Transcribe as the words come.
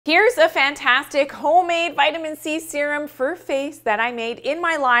Here's a fantastic homemade vitamin C serum for face that I made in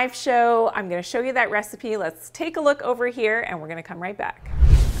my live show. I'm going to show you that recipe. Let's take a look over here and we're going to come right back.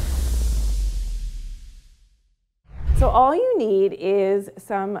 So all you need is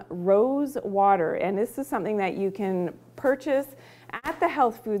some rose water, and this is something that you can purchase at the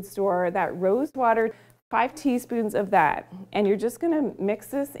health food store, that rose water, 5 teaspoons of that. And you're just going to mix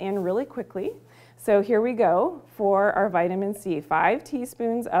this in really quickly. So here we go for our vitamin C, 5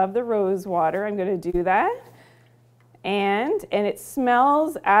 teaspoons of the rose water. I'm going to do that. And it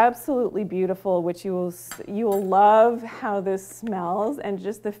smells absolutely beautiful, which you will love how this smells, and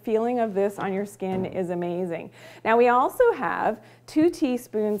just the feeling of this on your skin is amazing. Now we also have 2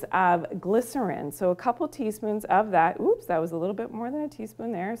 teaspoons of glycerin, so a couple teaspoons of that. Oops, that was a little bit more than a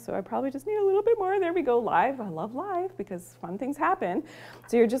teaspoon there, so I probably just need a little bit more. There we go, live. I love live because fun things happen.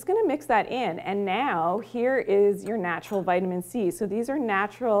 So you're just gonna mix that in, and now here is your natural vitamin C. So these are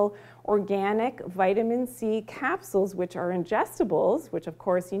natural organic vitamin C capsules, which are ingestibles, which of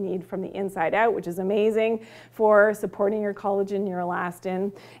course you need from the inside out, which is amazing for supporting your collagen, your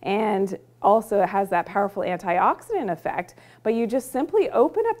elastin, and also it has that powerful antioxidant effect. But you just simply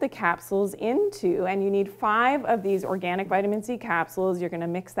open up the capsules into, and you need 5 of these organic vitamin C capsules. You're going to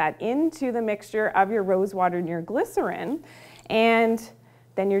mix that into the mixture of your rose water and your glycerin, and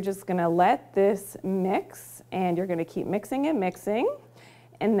then you're just going to let this mix, and you're going to keep mixing and mixing.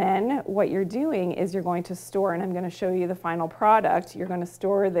 And then what you're doing is you're going to store, and I'm going to show you the final product. You're going to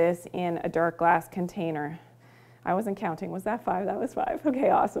store this in a dark glass container. I wasn't counting. Was that 5? That was 5.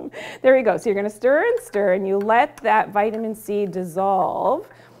 Okay, awesome. There you go. So you're going to stir, and you let that vitamin C dissolve,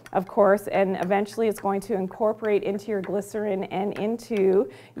 of course, and eventually it's going to incorporate into your glycerin and into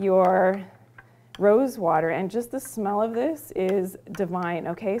your rose water, and just the smell of this is divine.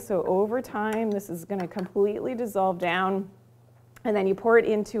 Okay, so over time this is going to completely dissolve down. And then you pour it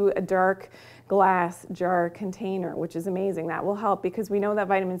into a dark glass jar container, which is amazing. That will help because we know that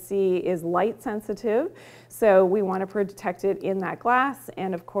vitamin C is light sensitive, so we want to protect it in that glass.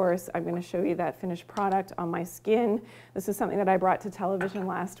 And of course, I'm going to show you that finished product on my skin. This is something that I brought to television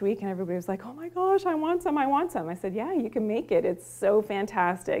last week, and everybody was like, oh my gosh, I want some, I want some. I said, yeah, you can make it. It's so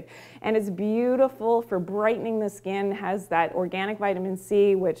fantastic. And it's beautiful for brightening the skin, has that organic vitamin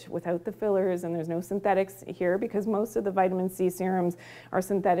C, which without the fillers, and there's no synthetics here because most of the vitamin C serums are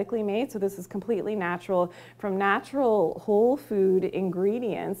synthetically made. So this is completely natural from natural whole food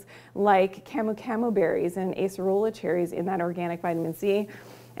ingredients like camu berries and acerola cherries in that organic vitamin C.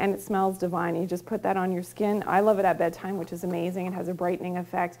 And it smells divine. You just put that on your skin. I love it at bedtime, which is amazing. It has a brightening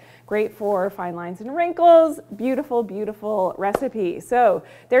effect. Great for fine lines and wrinkles. Beautiful, beautiful recipe. So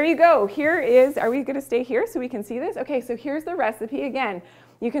there you go. Here is, are we going to stay here so we can see this? Okay, so here's the recipe again.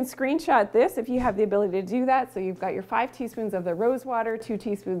 You can screenshot this if you have the ability to do that. So you've got your 5 teaspoons of the rose water, 2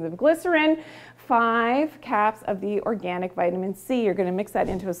 teaspoons of glycerin, 5 caps of the organic vitamin C. You're going to mix that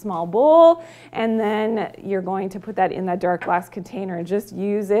into a small bowl, and then you're going to put that in that dark glass container and just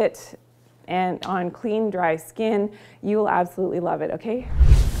use it, and on clean, dry skin. You will absolutely love it, okay?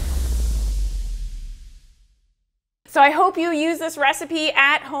 So I hope you use this recipe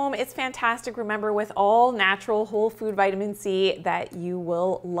at home. It's fantastic. Remember, with all natural whole food vitamin C that you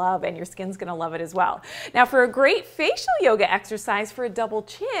will love, and your skin's gonna love it as well. Now for a great facial yoga exercise for a double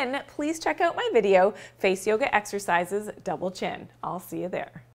chin, please check out my video, Face Yoga Exercises Double Chin. I'll see you there.